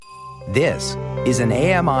This is an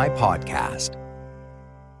AMI podcast.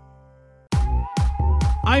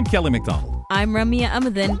 I'm Kelly McDonald. I'm Ramya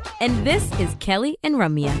Amadin, and this is Kelly and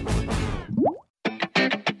Ramya.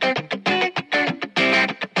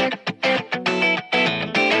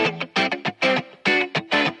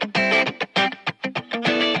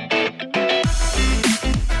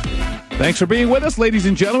 Thanks for being with us, ladies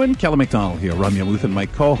and gentlemen. Kelly McDonald here. Ramya Amadin, my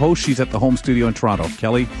co-host. She's at the home studio in Toronto.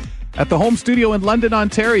 Kelly at the home studio in London,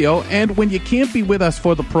 Ontario. And when you can't be with us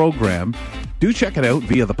for the program, do check it out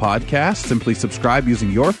via the podcast. Simply subscribe using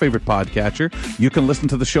your favorite podcatcher. You can listen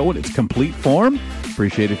to the show in its complete form.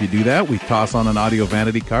 Appreciate if you do that. We toss on an audio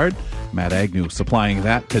vanity card. Matt Agnew supplying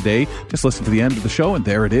that today. Just listen to the end of the show, and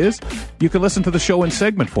there it is. You can listen to the show in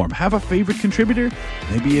segment form. Have a favorite contributor?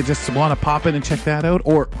 Maybe you just want to pop in and check that out,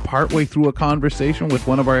 or partway through a conversation with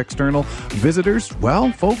one of our external visitors.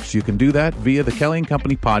 Well, folks, you can do that via the Kelly &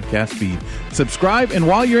 Company podcast feed. Subscribe, and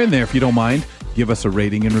while you're in there, if you don't mind, give us a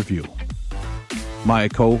rating and review. My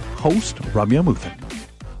co-host, Ramya Amadin.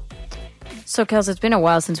 So, Kels, it's been a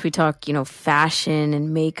while since we talked, fashion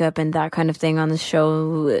and makeup and that kind of thing on the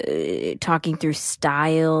show, talking through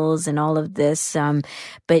styles and all of this.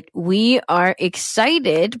 But we are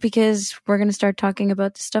excited because we're going to start talking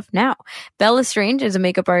about this stuff now. Bella Strange is a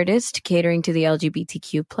makeup artist catering to the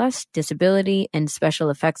LGBTQ plus, disability, and special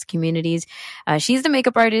effects communities. She's the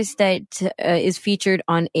makeup artist that is featured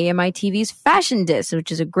on AMI TV's Fashion Disc,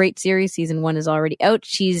 which is a great series. Season 1 is already out.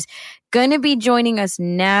 She's going to be joining us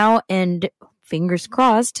now, and fingers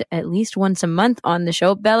crossed, at least once a month on the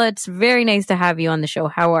show. Bella, it's very nice to have you on the show.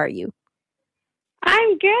 How are you?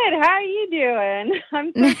 I'm good. How are you doing?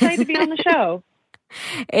 I'm so excited to be on the show.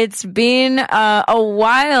 It's been a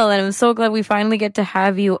while, and I'm so glad we finally get to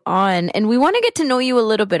have you on. And we want to get to know you a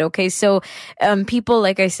little bit, okay? So people,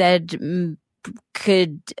 like I said,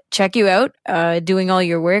 could check you out doing all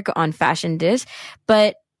your work on Fashion Disc,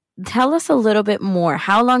 but tell us a little bit more.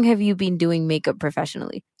 How long have you been doing makeup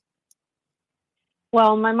professionally?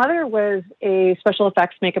 Well, my mother was a special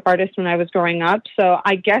effects makeup artist when I was growing up. So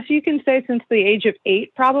I guess you can say since the age of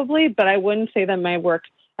 8, probably, but I wouldn't say that my work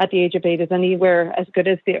at the age of 8 is anywhere as good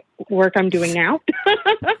as the work I'm doing now.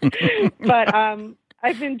 But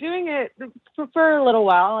I've been doing it for a little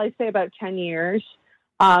while. I'd say about 10 years,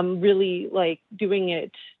 really like doing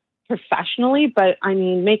it professionally. But I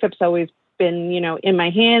mean, makeup's always been, in my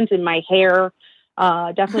hands, in my hair,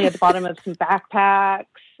 definitely at the bottom of some backpacks.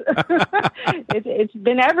 It's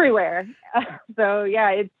been everywhere. So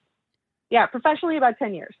professionally about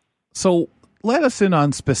 10 years. So let us in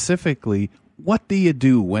on specifically, what do you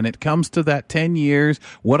do when it comes to that 10 years?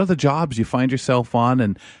 What are the jobs you find yourself on?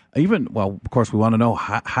 And even, well, of course, we want to know,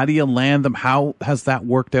 how do you land them? How has that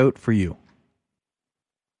worked out for you?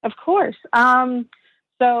 Of course.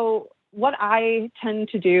 So what I tend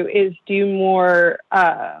to do is do more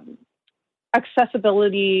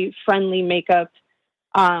accessibility-friendly makeup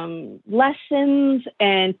lessons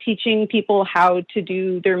and teaching people how to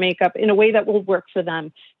do their makeup in a way that will work for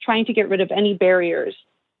them, trying to get rid of any barriers.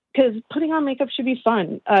 Because putting on makeup should be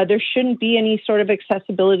fun. There shouldn't be any sort of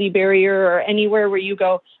accessibility barrier or anywhere where you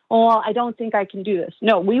go, oh, well, I don't think I can do this.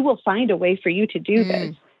 No, we will find a way for you to do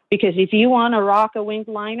this. Because if you want to rock a winged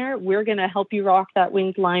liner, we're going to help you rock that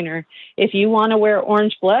winged liner. If you want to wear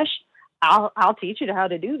orange blush, I'll teach you how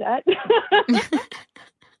to do that.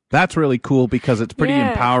 That's really cool because it's pretty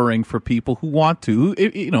empowering for people who want to,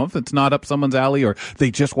 if it's not up someone's alley, or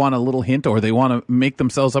they just want a little hint, or they want to make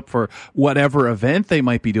themselves up for whatever event they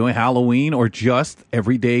might be doing, Halloween, or just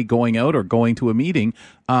every day going out or going to a meeting.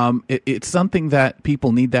 It's something that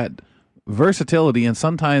people need, that versatility, and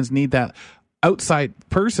sometimes need that outside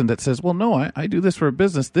person that says, well, no, I do this for a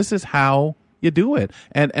business. This is how you do it.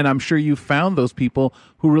 And I'm sure you found those people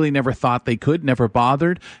who really never thought they could, never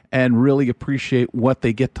bothered, and really appreciate what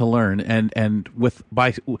they get to learn. And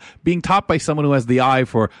by being taught by someone who has the eye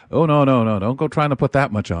for, oh, no, don't go trying to put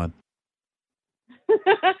that much on.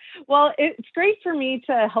 Well, it's great for me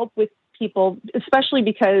to help with people, especially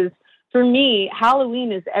because for me,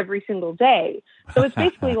 Halloween is every single day. So it's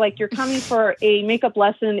basically like you're coming for a makeup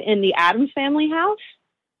lesson in the Addams Family house.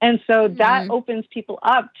 And so that opens people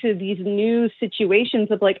up to these new situations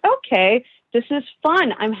of like, okay, this is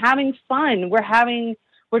fun. I'm having fun. We're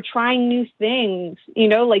trying new things,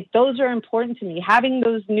 like those are important to me. Having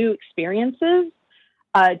those new experiences,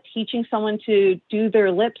 teaching someone to do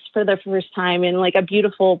their lips for the first time in like a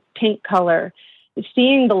beautiful pink color,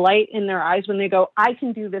 seeing the light in their eyes when they go, I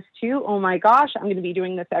can do this too. Oh my gosh, I'm going to be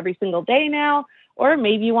doing this every single day now. Or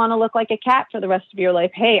maybe you want to look like a cat for the rest of your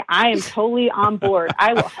life. Hey, I am totally on board.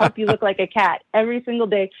 I will help you look like a cat every single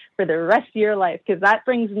day for the rest of your life, because that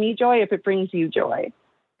brings me joy if it brings you joy.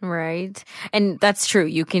 Right. And that's true.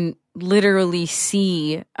 You can literally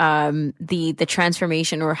see the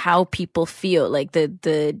transformation or how people feel, like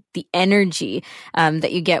the energy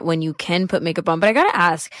that you get when you can put makeup on. But I gotta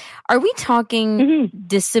ask, are we talking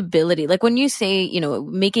disability? Like when you say,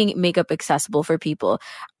 making makeup accessible for people,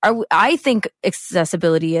 I think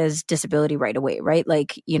accessibility as disability right away, right?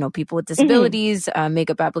 Like, people with disabilities,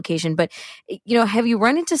 makeup application. But, have you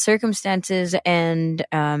run into circumstances and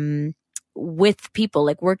with people,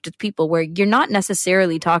 like worked with people where you're not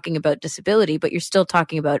necessarily talking about disability, but you're still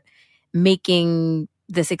talking about making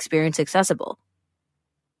this experience accessible?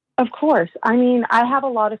 Of course. I mean, I have a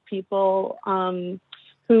lot of people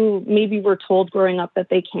who maybe were told growing up that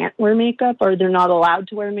they can't wear makeup or they're not allowed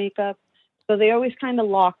to wear makeup. So they always kind of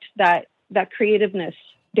locked that creativeness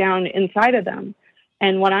down inside of them.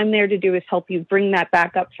 And what I'm there to do is help you bring that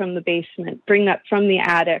back up from the basement, bring that from the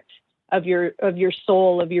attic of your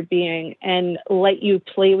soul, of your being, and let you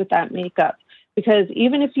play with that makeup. Because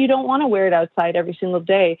even if you don't want to wear it outside every single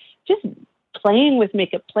day, just playing with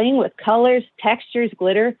makeup, playing with colors, textures,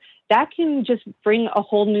 glitter, that can just bring a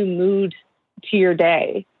whole new mood to your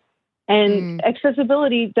day. And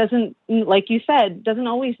accessibility doesn't, like you said, doesn't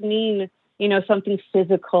always mean, something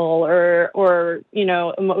physical or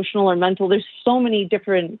emotional or mental. There's so many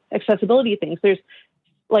different accessibility things. There's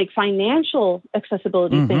like financial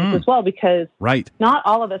accessibility things as well, because not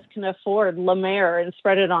all of us can afford La Mer and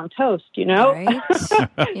spread it on toast, Right?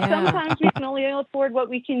 Sometimes we can only afford what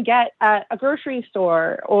we can get at a grocery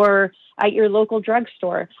store or at your local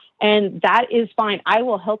drugstore. And that is fine. I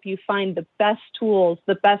will help you find the best tools,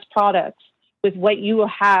 the best products with what you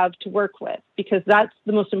have to work with, because that's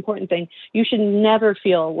the most important thing. You should never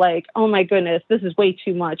feel like, oh my goodness, this is way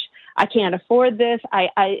too much. I can't afford this.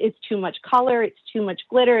 It's too much color. It's too much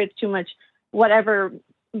glitter. It's too much whatever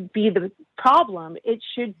be the problem. It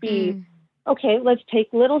should be, okay, let's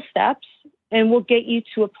take little steps and we'll get you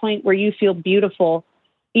to a point where you feel beautiful,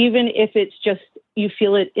 even if it's just you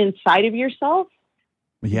feel it inside of yourself.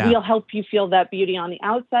 Yeah. We'll help you feel that beauty on the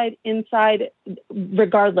outside, inside,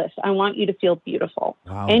 regardless. I want you to feel beautiful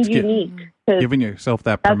and unique. Giving yourself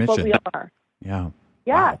that permission. That's what we are. Yeah.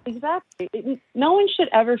 Yeah, exactly. No one should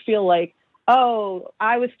ever feel like, oh,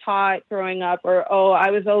 I was taught growing up, or, oh,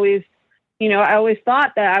 I was always, I always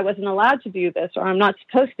thought that I wasn't allowed to do this, or I'm not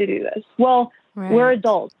supposed to do this. Well, we're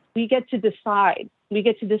adults. We get to decide. We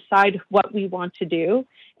get to decide what we want to do.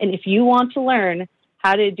 And if you want to learn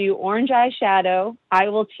how to do orange eyeshadow, I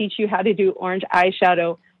will teach you how to do orange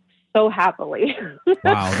eyeshadow so happily.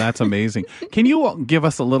 Wow, that's amazing. Can you give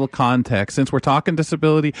us a little context? Since we're talking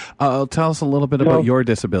disability, tell us a little bit about your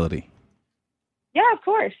disability. Yeah, of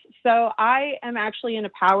course. So I am actually in a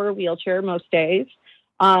power wheelchair most days,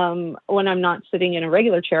 when I'm not sitting in a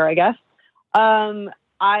regular chair, I guess.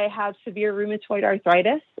 I have severe rheumatoid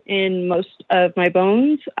arthritis in most of my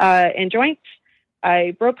bones and joints.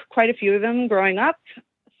 I broke quite a few of them growing up,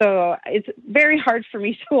 so it's very hard for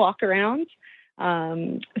me to walk around.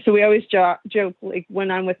 So we always joke, like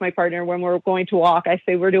when I'm with my partner, when we're going to walk, I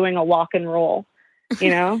say we're doing a walk and roll,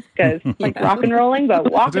 because like rock and rolling, but walk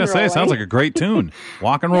and rolling. I was going to say, it sounds like a great tune,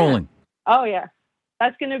 walk and rolling. Oh, yeah.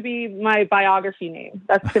 That's going to be my biography name.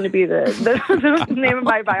 That's going to be the name of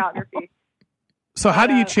my biography. So how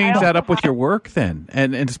do you change that up with your work then?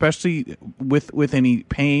 And especially with any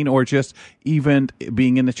pain or just even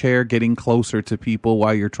being in the chair, getting closer to people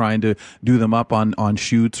while you're trying to do them up on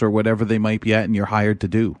shoots or whatever they might be at and you're hired to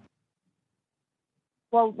do?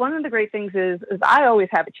 Well, one of the great things is I always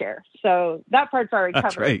have a chair. So that part's already covered.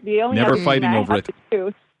 That's right. The only never fighting over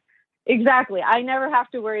it. Exactly. I never have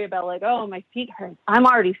to worry about like, oh, my feet hurt. I'm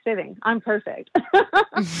already sitting. I'm perfect.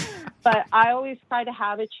 But I always try to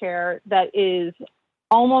have a chair that is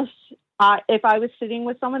almost, if I was sitting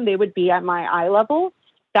with someone, they would be at my eye level.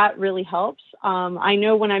 That really helps. I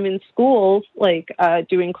know when I'm in schools, like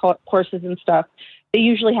doing courses and stuff, they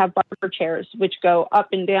usually have barber chairs, which go up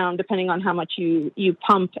and down depending on how much you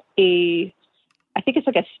pump I think it's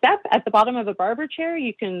like a step at the bottom of a barber chair.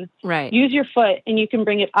 You can use your foot and you can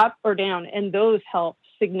bring it up or down, and those help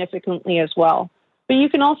significantly as well. But you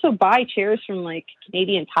can also buy chairs from like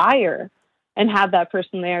Canadian Tire and have that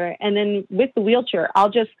person there. And then with the wheelchair, I'll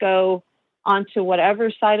just go onto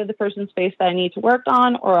whatever side of the person's face that I need to work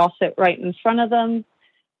on, or I'll sit right in front of them.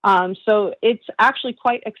 So it's actually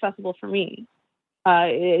quite accessible for me.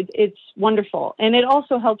 It's wonderful. And it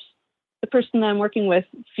also helps the person that I'm working with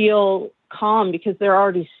feel calm because they're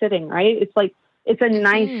already sitting, right? It's like, it's a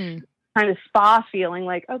nice kind of spa feeling,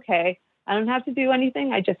 like, okay, I don't have to do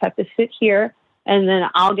anything. I just have to sit here and then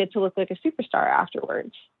I'll get to look like a superstar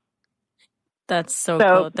afterwards. That's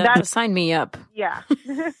so cool. Sign me up. Yeah.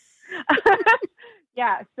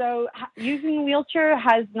 Yeah, so using a wheelchair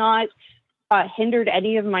has not hindered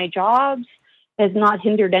any of my jobs, has not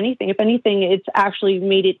hindered anything. If anything, it's actually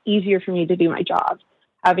made it easier for me to do my job,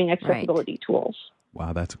 having accessibility tools.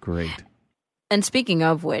 Wow, that's great. And speaking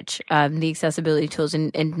of which, the accessibility tools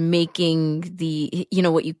and making the,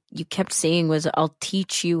 what you kept saying was, I'll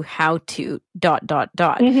teach you how to ...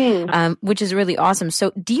 Which is really awesome.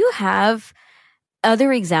 So do you have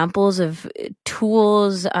other examples of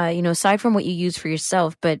tools, aside from what you use for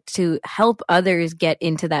yourself, but to help others get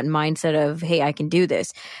into that mindset of, hey, I can do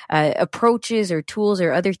this, approaches or tools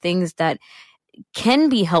or other things that can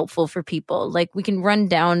be helpful for people? Like we can run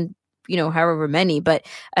down, however many, but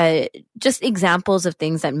just examples of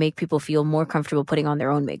things that make people feel more comfortable putting on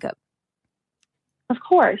their own makeup. Of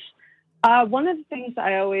course. One of the things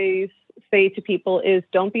I always say to people is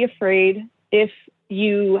don't be afraid. If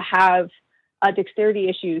you have dexterity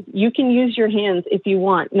issues, you can use your hands if you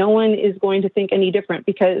want. No one is going to think any different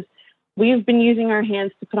because we've been using our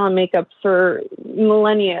hands to put on makeup for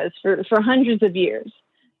millennia, for hundreds of years.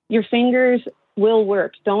 Your fingers will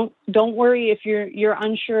work. Don't worry if you're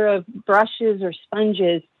unsure of brushes or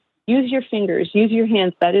sponges. Use your fingers, use your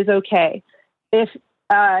hands. That is okay. If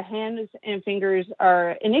hands and fingers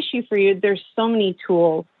are an issue for you, there's so many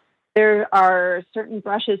tools. There are certain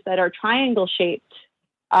brushes that are triangle shaped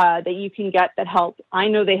that you can get that help. I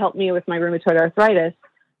know they help me with my rheumatoid arthritis.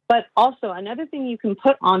 But also another thing you can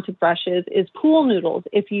put onto brushes is pool noodles.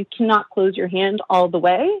 If you cannot close your hand all the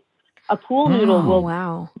way, a pool noodle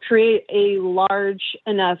will create a large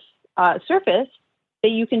enough surface that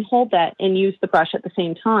you can hold that and use the brush at the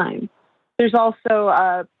same time. There's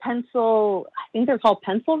also pencil, I think they're called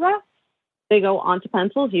pencil roughs. They go onto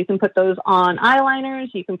pencils. You can put those on eyeliners.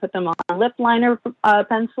 You can put them on lip liner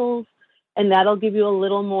pencils, and that'll give you a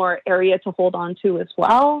little more area to hold on to as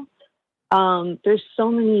well. There's so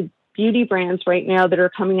many beauty brands right now that are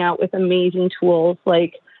coming out with amazing tools.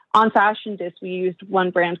 Like on Fashion Disc, we used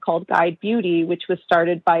one brand called Guide Beauty, which was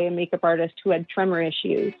started by a makeup artist who had tremor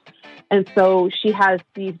issues. And so she has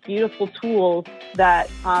these beautiful tools that,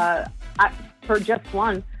 for just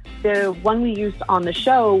one, the one we used on the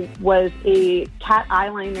show was a cat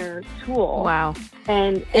eyeliner tool. Wow.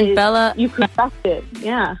 And Bella, you could trust it.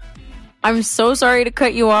 Yeah. I'm so sorry to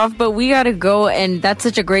cut you off, but we got to go. And that's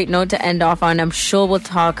such a great note to end off on. I'm sure we'll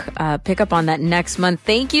pick up on that next month.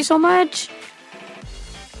 Thank you so much.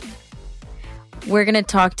 We're going to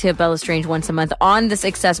talk to Bella Strange once a month on this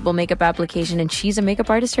accessible makeup application, and she's a makeup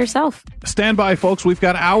artist herself. Stand by, folks. We've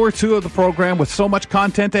got hour 2 of the program with so much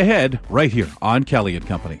content ahead right here on Kelly and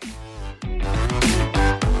Company.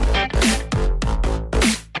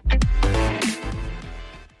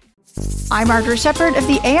 I'm Margaret Shepard of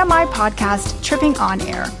the AMI podcast, Tripping on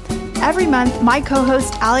Air. Every month, my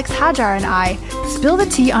co-host Alex Hajar and I spill the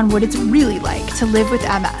tea on what it's really like to live with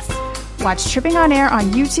MS. Watch Tripping on Air on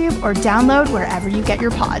YouTube or download wherever you get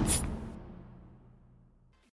your pods.